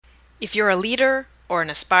If you're a leader or an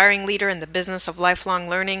aspiring leader in the business of lifelong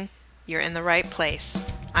learning, you're in the right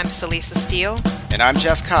place. I'm Celisa Steele. And I'm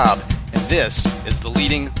Jeff Cobb, and this is the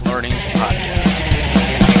Leading Learning Podcast.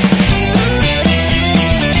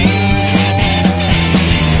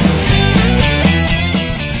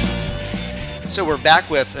 So we're back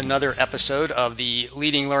with another episode of the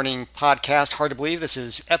Leading Learning Podcast. Hard to believe this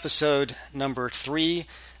is episode number 3.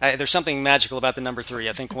 There's something magical about the number 3.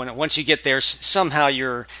 I think once you get there, somehow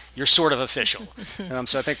you're sort of official.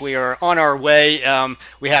 So I think we are on our way.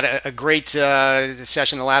 We had a great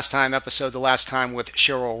session the last time with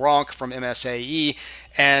Cheryl Ronk from MSAE.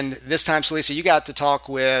 And this time, Celisa, you got to talk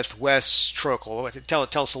with Wes Trokel.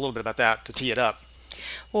 Tell us a little bit about that to tee it up.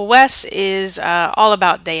 Well, Wes is all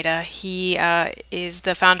about data. He is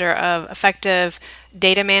the founder of Effective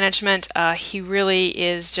Data Management. He really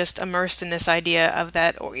is just immersed in this idea of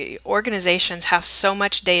that organizations have so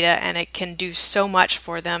much data and it can do so much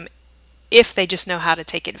for them if they just know how to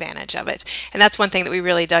take advantage of it. And that's one thing that we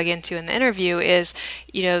really dug into in the interview is,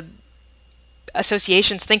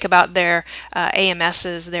 associations think about their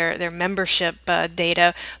AMSs, their membership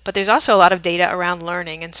data, but there's also a lot of data around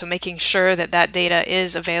learning, and so making sure that data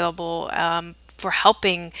is available for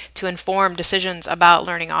helping to inform decisions about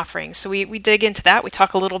learning offerings. So we dig into that. We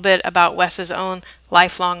talk a little bit about Wes's own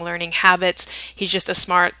lifelong learning habits. He's just a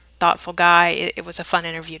smart, thoughtful guy. It was a fun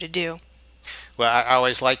interview to do. Well, I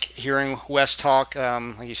always like hearing Wes talk.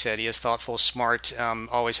 Like you said, he is thoughtful, smart,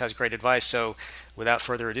 always has great advice. So without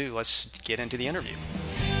further ado, let's get into the interview.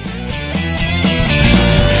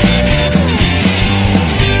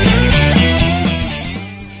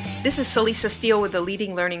 This is Celisa Steele with the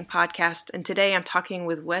Leading Learning Podcast, and today I'm talking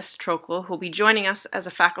with Wes Trokel, who will be joining us as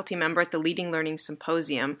a faculty member at the Leading Learning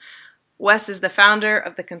Symposium. Wes is the founder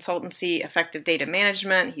of the consultancy Effective Data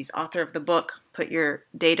Management. He's author of the book, Put Your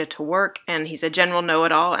Data to Work, and he's a general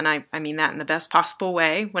know-it-all, and I mean that in the best possible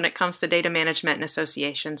way when it comes to data management and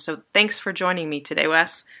associations. So thanks for joining me today,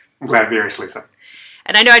 Wes. I'm glad to be here, Lisa.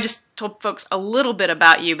 And I know I just told folks a little bit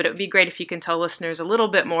about you, but it would be great if you can tell listeners a little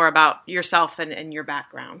bit more about yourself and your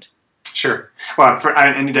background. Sure. Well,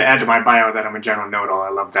 I need to add to my bio that I'm a general know-it-all. I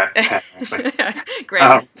love that tag, actually. Great.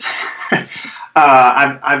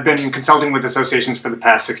 I've been consulting with associations for the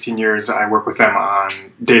past 16 years. I work with them on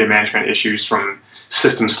data management issues from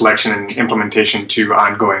system selection and implementation to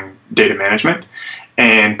ongoing data management.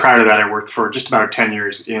 And prior to that, I worked for just about 10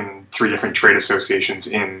 years in 3 different trade associations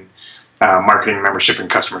in marketing, membership, and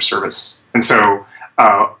customer service. And so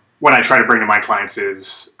what I try to bring to my clients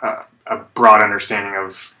is a broad understanding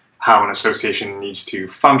of how an association needs to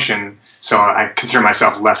function. So I consider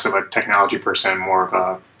myself less of a technology person, more of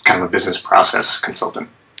a kind of a business process consultant.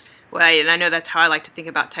 Well, and I know that's how I like to think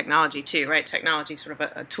about technology too, right? Technology is sort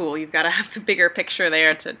of a tool. You've got to have the bigger picture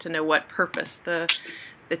there to know what purpose the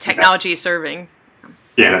technology is serving.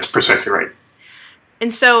 Yeah, that's precisely right.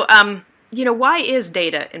 And so, why is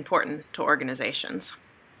data important to organizations?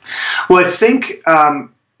 Well, I think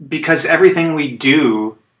because everything we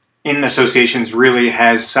do in associations really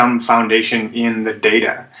has some foundation in the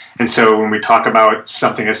data. And so when we talk about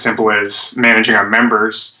something as simple as managing our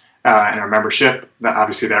members and our membership,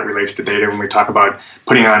 obviously that relates to data. When we talk about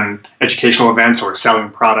putting on educational events or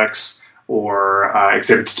selling products or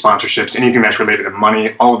exhibit sponsorships, anything that's related to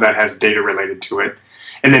money, all of that has data related to it.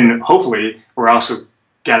 And then hopefully we're also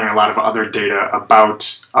gathering a lot of other data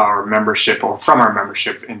about our membership or from our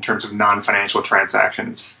membership in terms of non-financial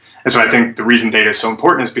transactions. And so I think the reason data is so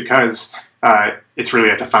important is because it's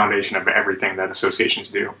really at the foundation of everything that associations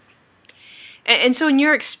do. And so in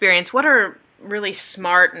your experience, what are really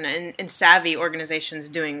smart and savvy organizations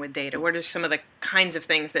doing with data? What are some of the kinds of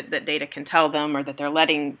things that data can tell them or that they're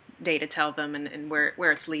letting data tell them and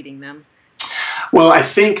where it's leading them? Well, I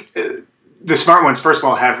think the smart ones, first of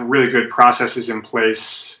all, have really good processes in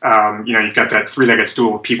place. You've got that 3-legged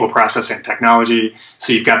stool of people, process, and technology.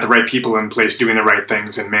 So you've got the right people in place doing the right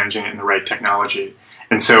things and managing it in the right technology.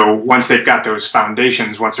 And so once they've got those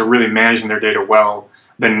foundations, once they're really managing their data well,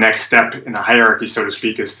 the next step in the hierarchy, so to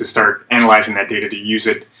speak, is to start analyzing that data to use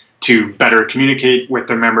it to better communicate with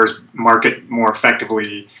their members, market more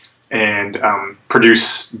effectively, and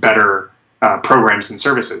produce better programs and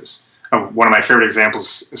services. One of my favorite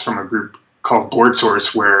examples is from a group called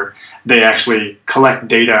BoardSource, where they actually collect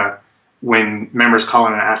data when members call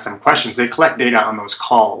in and ask them questions. They collect data on those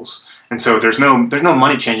calls. And so there's no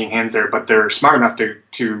money changing hands there, but they're smart enough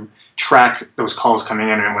to track those calls coming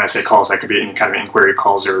in. And when I say calls, that could be any kind of inquiry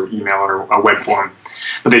calls or email or a web form.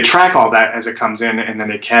 But they track all that as it comes in, and then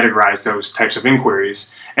they categorize those types of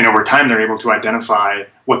inquiries. And over time, they're able to identify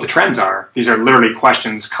what the trends are. These are literally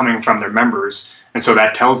questions coming from their members. And so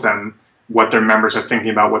that tells them what their members are thinking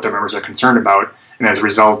about, what their members are concerned about, and as a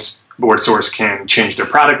result, BoardSource can change their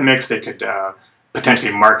product mix. They could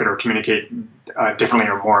potentially market or communicate differently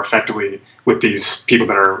or more effectively with these people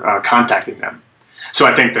that are contacting them. So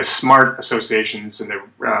I think the smart associations and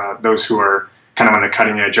those who are kind of on the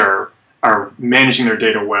cutting edge are managing their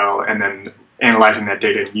data well, and then analyzing that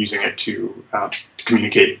data and using it to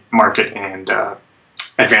communicate, market, and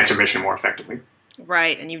advance their mission more effectively.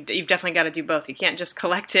 Right, and you've definitely got to do both. You can't just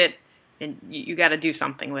collect it, and you got to do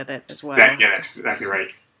something with it as well. Yeah, that's exactly right.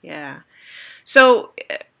 Yeah. So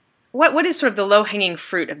what is sort of the low-hanging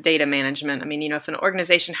fruit of data management? I mean, if an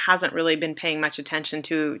organization hasn't really been paying much attention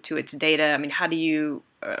to its data, I mean, how do you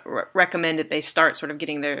recommend that they start sort of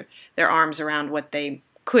getting their arms around what they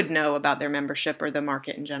could know about their membership or the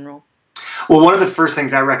market in general? Well, one of the first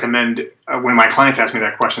things I recommend when my clients ask me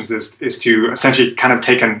that question is to essentially kind of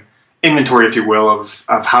take an inventory, if you will, of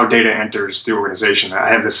how data enters the organization. I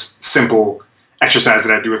have this simple exercise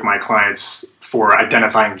that I do with my clients for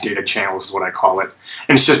identifying data channels, is what I call it.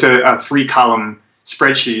 And it's just a 3-column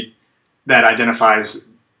spreadsheet that identifies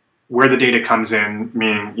where the data comes in,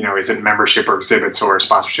 meaning, is it membership or exhibits or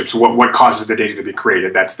sponsorships? What causes the data to be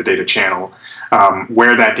created? That's the data channel.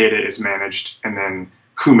 Where that data is managed, and then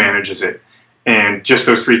who manages it. And just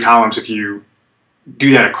those 3 columns, if you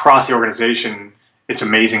do that across the organization, it's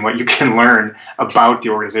amazing what you can learn about the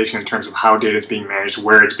organization in terms of how data is being managed,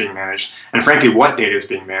 where it's being managed, and frankly, what data is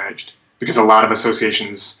being managed. Because a lot of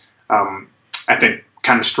associations, I think,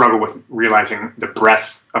 kind of struggle with realizing the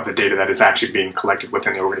breadth of the data that is actually being collected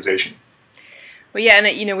within the organization. Well, yeah,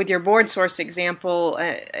 and with your BoardSource example,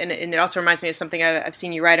 and it also reminds me of something I've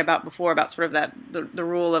seen you write about before, about sort of that the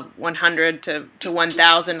rule of 100 to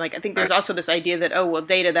 1,000. Like, I think there's also this idea that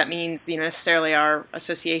data, that means necessarily our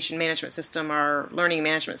association management system, our learning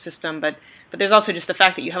management system, but there's also just the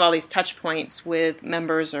fact that you have all these touch points with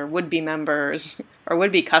members or would-be members or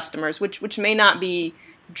would-be customers, which may not be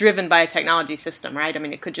driven by a technology system, right? I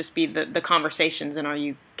mean, it could just be the conversations, and are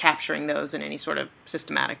you capturing those in any sort of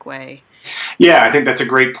systematic way? Yeah, I think that's a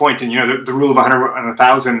great point. And, the rule of 100 and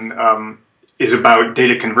 1,000 is about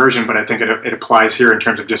data conversion, but I think it applies here in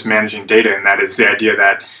terms of just managing data. And that is the idea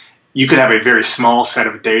that you could have a very small set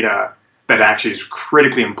of data that actually is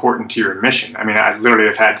critically important to your mission. I mean, I literally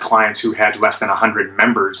have had clients who had less than 100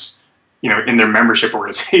 members, in their membership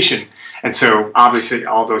organization. And so obviously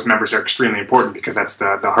all those members are extremely important because that's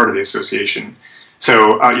the heart of the association.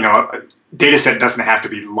 So, data set doesn't have to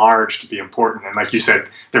be large to be important. And like you said,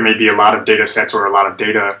 there may be a lot of data sets or a lot of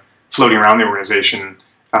data floating around the organization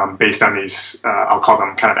based on these, I'll call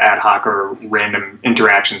them kind of ad hoc or random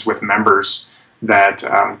interactions with members that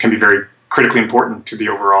can be very critically important to the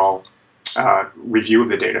overall review of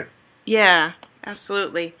the data. Yeah,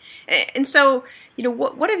 absolutely. And so,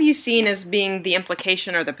 what have you seen as being the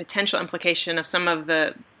implication or the potential implication of some of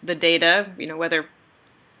the data, whether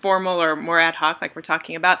formal or more ad hoc, like we're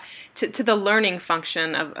talking about, to the learning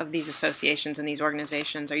function of these associations and these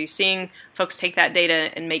organizations? Are you seeing folks take that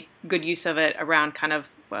data and make good use of it around kind of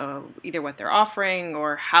either what they're offering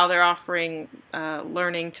or how they're offering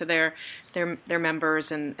learning to their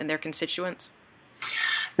members and their constituents?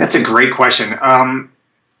 That's a great question.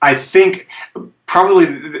 I think probably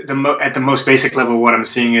at the most basic level, what I'm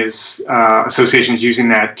seeing is associations using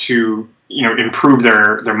that to improve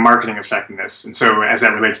their marketing effectiveness. And so as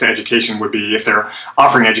that relates to education would be if they're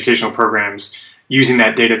offering educational programs, using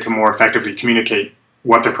that data to more effectively communicate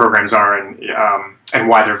what their programs are and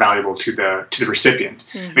why they're valuable to the recipient.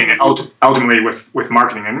 Mm-hmm. I mean, ultimately with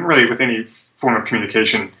marketing and really with any form of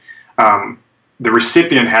communication, the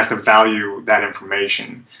recipient has to value that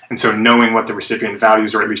information. And so knowing what the recipient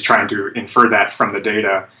values, or at least trying to infer that from the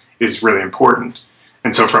data, is really important.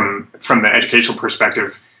 And so from the educational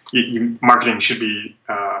perspective, marketing should be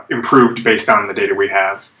improved based on the data we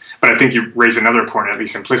have. But I think you raise another point, at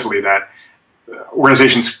least implicitly, that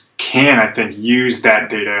organizations can, I think, use that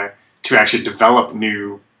data to actually develop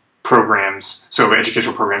new programs. So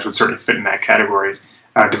educational programs would certainly fit in that category.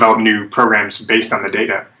 Develop new programs based on the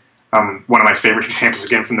data. One of my favorite examples,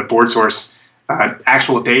 again, from the BoardSource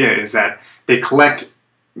actual data, is that they collect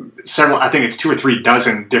several, I think it's 2 or 3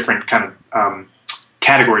 dozen different kind of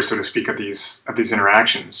categories, so to speak, of these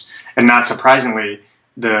interactions. And not surprisingly,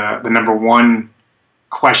 the number one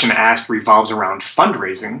question asked revolves around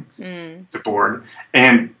fundraising, the board.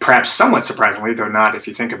 And perhaps somewhat surprisingly, though not if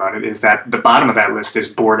you think about it, is that the bottom of that list is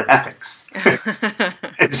board ethics.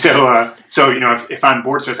 And so if I'm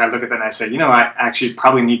BoardSource, I look at that and I say, I actually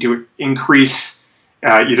probably need to increase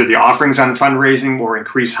either the offerings on fundraising or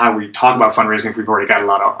increase how we talk about fundraising if we've already got a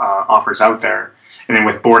lot of offers out there. And then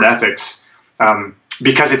with board ethics,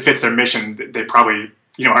 because it fits their mission, they probably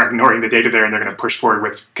are ignoring the data there, and they're going to push forward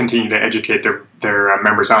with continue to educate their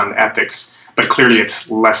members on ethics. But clearly,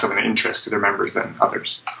 it's less of an interest to their members than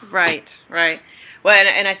others. Right. Well,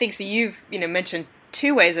 and I think so. You've mentioned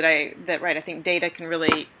two ways that I think data can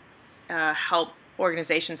really help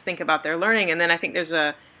organizations think about their learning, and then I think there's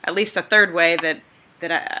at least a third way that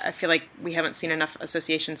I feel like we haven't seen enough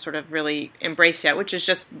associations sort of really embrace yet, which is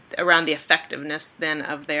just around the effectiveness then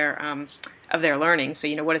of their learning. So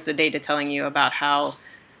what is the data telling you about how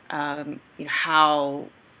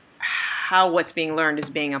what's being learned is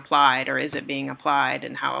being applied, or is it being applied,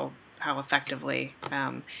 and how effectively.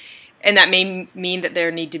 And that may mean that there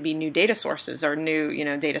need to be new data sources or new,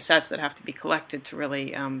 data sets that have to be collected to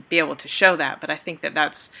really be able to show that. But I think that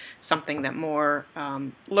that's something that more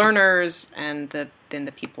learners and then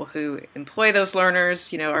the people who employ those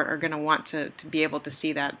learners, are going to want to be able to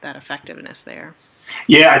see that effectiveness there.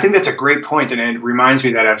 Yeah, I think that's a great point, and it reminds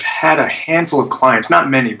me that I've had a handful of clients, not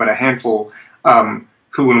many, but a handful,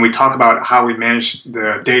 who, when we talk about how we manage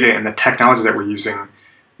the data and the technology that we're using,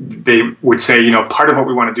 they would say, part of what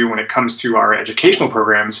we want to do when it comes to our educational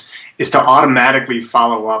programs is to automatically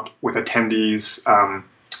follow up with attendees,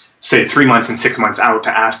 say 3 months and 6 months out,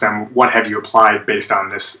 to ask them, what have you applied based on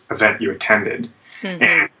this event you attended? Mm-hmm.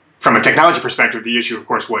 And from a technology perspective, the issue, of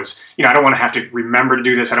course, was, I don't want to have to remember to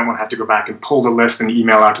do this. I don't want to have to go back and pull the list and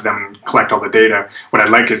email out to them and collect all the data. What I'd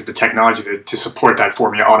like is the technology to support that for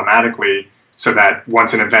me automatically, so that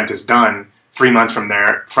once an event is done, 3 months from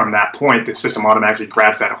that point, the system automatically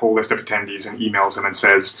grabs that whole list of attendees and emails them and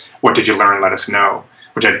says, what did you learn? Let us know.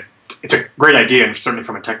 It's a great idea, and certainly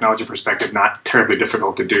from a technology perspective, not terribly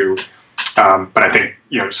difficult to do. But I think,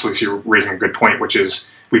 Celeste, you're raising a good point, which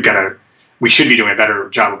is we should be doing a better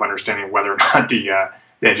job of understanding whether or not the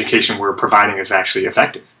education we're providing is actually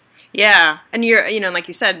effective. Yeah, and you're, like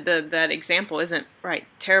you said, that example isn't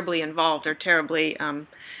terribly involved or terribly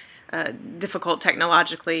difficult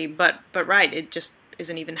technologically, but right, it just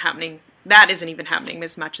isn't even happening. That isn't even happening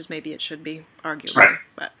as much as maybe it should be, arguably. Right.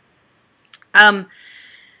 But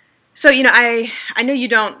so I know you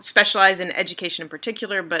don't specialize in education in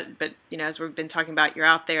particular, but as we've been talking about, you're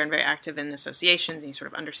out there and very active in associations, and you sort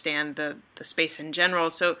of understand the space in general.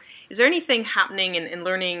 So is there anything happening in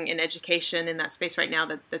learning and education in that space right now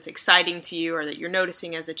that's exciting to you, or that you're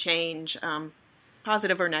noticing as a change,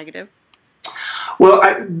 positive or negative? Well,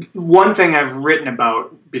 one thing I've written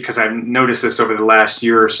about, because I've noticed this over the last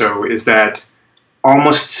year or so, is that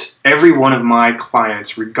almost every one of my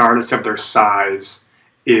clients, regardless of their size,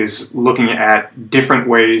 is looking at different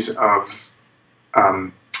ways of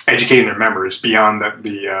educating their members beyond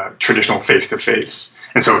the traditional face-to-face.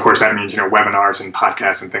 And so, of course, that means, webinars and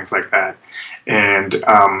podcasts and things like that. And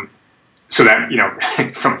so that,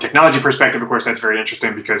 from a technology perspective, of course, that's very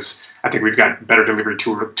interesting, because I think we've got better delivery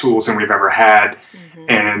tools than we've ever had. Mm-hmm.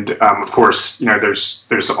 And, of course,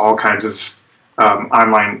 there's all kinds of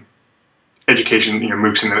online education,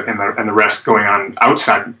 MOOCs and the rest going on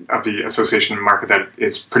outside of the association market that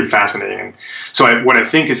is pretty fascinating. And so what I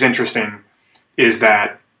think is interesting is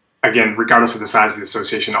that, again, regardless of the size of the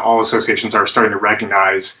association, all associations are starting to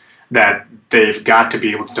recognize that they've got to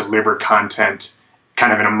be able to deliver content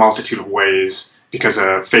kind of in a multitude of ways, because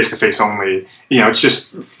face-to-face only, it's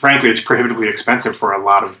just, frankly, it's prohibitively expensive for a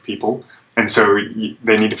lot of people. And so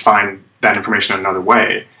they need to find that information another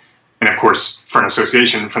way. And of course, for an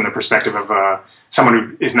association, from the perspective of someone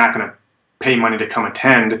who is not going to pay money to come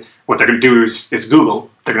attend, what they're going to do is Google.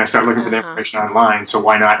 They're going to start looking for the information online. So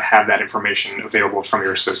why not have that information available from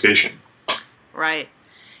your association? Right.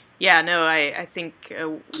 Yeah, no, I think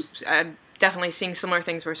I'm definitely seeing similar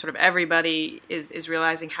things where sort of everybody is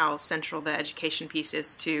realizing how central the education piece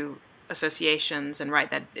is to associations, and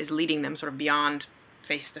that is leading them sort of beyond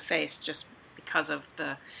face-to-face, just because of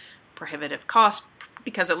the prohibitive cost,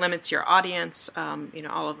 because it limits your audience,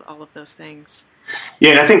 all of those things.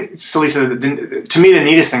 Yeah, and I think, Celeste, to me the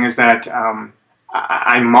neatest thing is that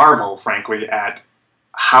I marvel, frankly, at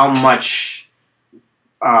how much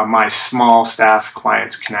my small staff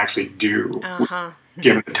clients can actually do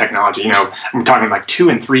given the technology. I'm talking like 2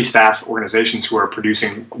 and 3 staff organizations who are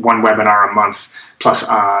producing 1 webinar a month, plus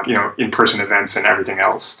in-person events and everything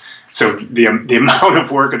else. So the amount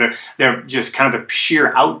of work, they're just kind of the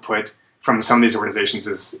sheer output from some of these organizations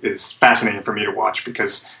is fascinating for me to watch,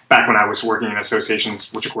 because back when I was working in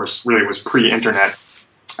associations, which of course really was pre-internet,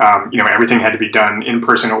 everything had to be done in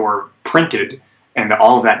person or printed, and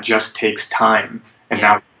all of that just takes time. And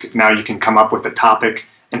now you can come up with a topic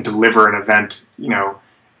and deliver an event.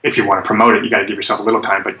 If you want to promote it, you got to give yourself a little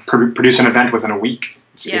time, but produce an event within a week.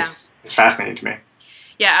 It's fascinating to me.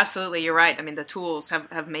 Yeah, absolutely. You're right. I mean, the tools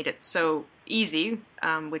have made it so easy,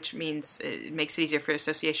 which means it makes it easier for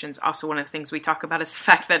associations. Also, one of the things we talk about is the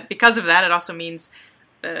fact that because of that, it also means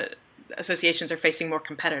associations are facing more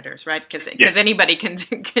competitors, right? Because anybody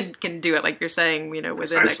can do it, like you're saying,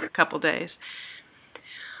 within a couple days.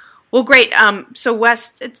 Well, great. So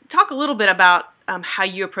Wes, talk a little bit about how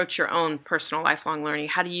you approach your own personal lifelong learning.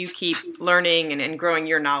 How do you keep learning and growing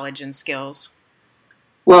your knowledge and skills?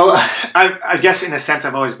 Well, I guess in a sense,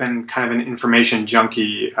 I've always been kind of an information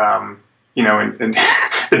junkie. And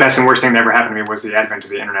the best and worst thing that ever happened to me was the advent of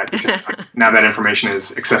the internet, because now that information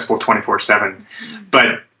is accessible 24/7.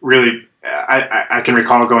 But really, I can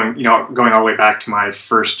recall going all the way back to my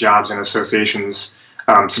first jobs in associations,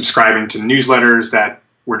 subscribing to newsletters that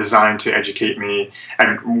were designed to educate me.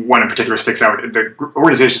 And one in particular sticks out. The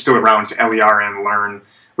organization is still around. It's LERN Learn,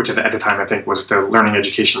 which at the time I think was the Learning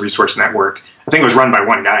Education Resource Network. I think it was run by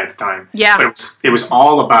one guy at the time. Yeah. But it was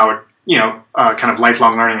all about kind of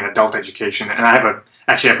lifelong learning and adult education. And I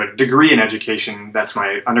have a degree in education. That's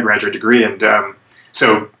my undergraduate degree, and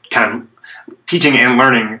so kind of teaching and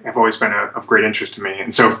learning have always been of great interest to me.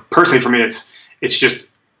 And so personally, for me, it's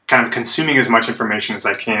just kind of consuming as much information as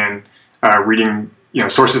I can, reading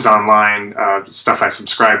sources online, stuff I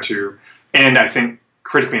subscribe to, and I think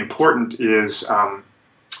critically important is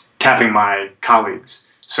tapping my colleagues,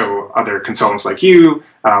 so other consultants like you,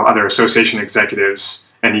 other association executives,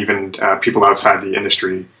 and even people outside the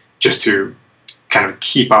industry, just to kind of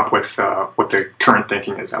keep up with what the current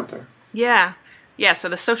thinking is out there. Yeah. So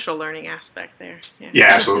the social learning aspect there.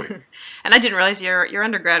 Yeah, absolutely. And I didn't realize your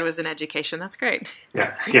undergrad was in education. That's great.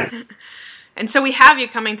 Yeah. And so we have you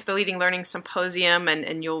coming to the Leading Learning Symposium,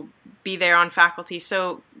 and you'll be there on faculty.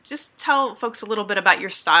 So just tell folks a little bit about your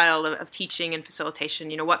style of teaching and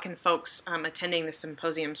facilitation. What can folks attending the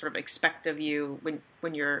symposium sort of expect of you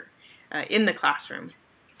when you're in the classroom?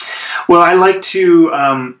 Well, I like to.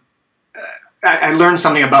 I learned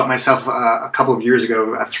something about myself a couple of years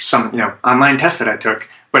ago after some online test that I took,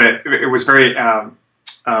 but it was very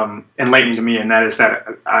enlightening to me, and that is that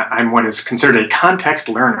I'm what is considered a context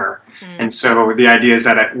learner. And so the idea is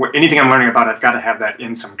that anything I'm learning about, I've got to have that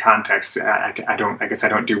in some context. I guess I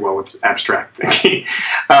don't do well with abstract thinking.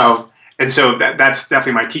 And so that's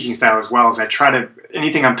definitely my teaching style as well, is I try to,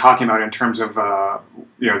 anything I'm talking about in terms of,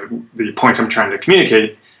 the points I'm trying to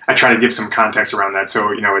communicate, I try to give some context around that.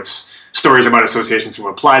 So, it's stories about associations who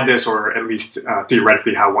applied this, or at least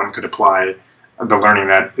theoretically how one could apply the learning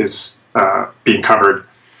that is being covered.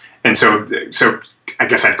 And so I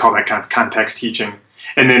guess I'd call that kind of context teaching.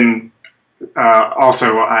 And then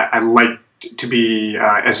also I like to be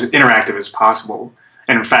as interactive as possible.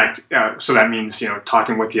 And in fact, so that means,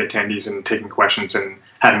 talking with the attendees and taking questions and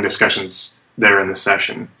having discussions there in the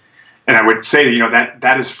session. And I would say,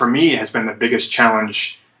 that is, for me, has been the biggest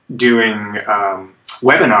challenge doing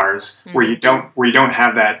webinars where you don't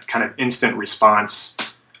have that kind of instant response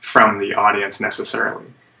from the audience necessarily.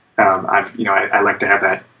 I like to have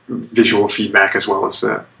that visual feedback as well as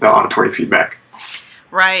the auditory feedback.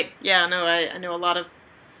 Right. Yeah. No, I know a lot of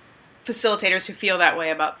facilitators who feel that way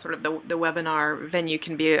about sort of the webinar venue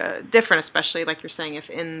can be different, especially like you're saying, if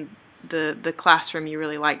in the classroom you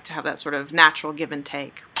really like to have that sort of natural give and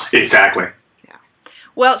take. Exactly. Yeah.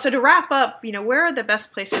 Well, so to wrap up, where are the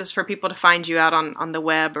best places for people to find you out on the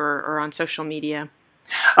web or on social media?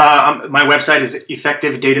 My website is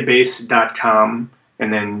effectivedatabase.com,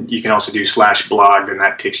 and then you can also do /blog, and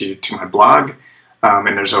that takes you to my blog.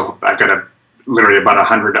 And I've got literally about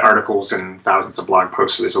 100 articles and thousands of blog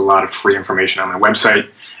posts. So there's a lot of free information on my website.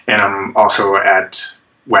 And I'm also at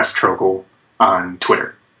Wes Trokle on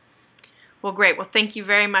Twitter. Well, great. Well, thank you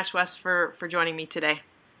very much, Wes, for joining me today.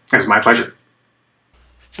 It was my pleasure.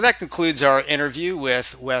 So that concludes our interview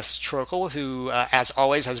with Wes Trokle, who, as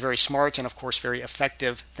always, has very smart and, of course, very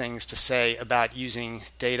effective things to say about using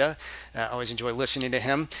data. I always enjoy listening to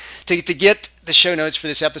him. To get the show notes for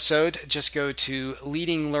this episode, just go to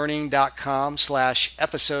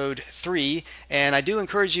leadinglearning.com/episode 3. And I do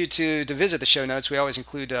encourage you to visit the show notes. We always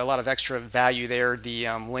include a lot of extra value there. The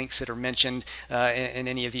links that are mentioned in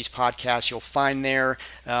any of these podcasts, you'll find there,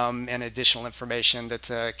 and additional information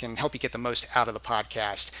that can help you get the most out of the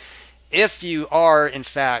podcast. If you are, in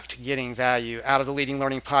fact, getting value out of the Leading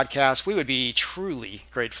Learning podcast, we would be truly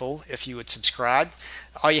grateful if you would subscribe.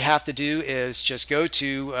 All you have to do is just go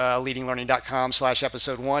to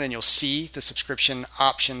leadinglearning.com/episode 1, and you'll see the subscription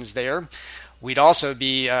options there. We'd also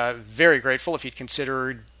be very grateful if you'd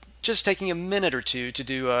consider just taking a minute or two to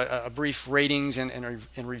do a brief ratings and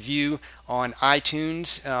review on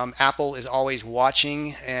iTunes. Apple is always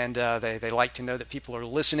watching, and they like to know that people are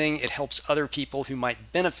listening. It helps other people who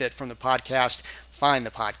might benefit from the podcast find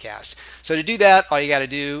the podcast. So to do that, all you got to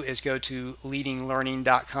do is go to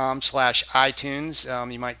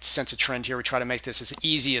leadinglearning.com/iTunes. You might sense a trend here. We try to make this as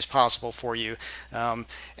easy as possible for you. And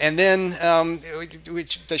then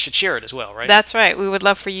they should share it as well, right? That's right. We would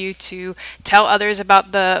love for you to tell others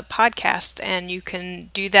about the podcast, and you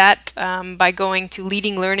can do that by going to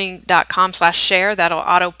leadinglearning.com/share. That'll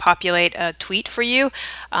auto-populate a tweet for you.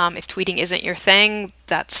 If tweeting isn't your thing,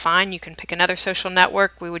 that's fine. You can pick another social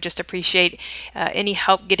network. We would just appreciate any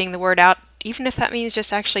help getting the word out, even if that means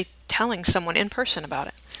just actually telling someone in person about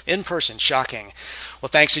it. In person, shocking. Well,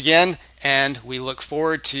 thanks again, and we look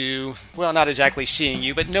forward to, well, not exactly seeing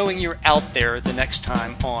you, but knowing you're out there the next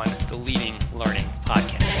time on the Leading Learning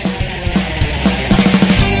Podcast.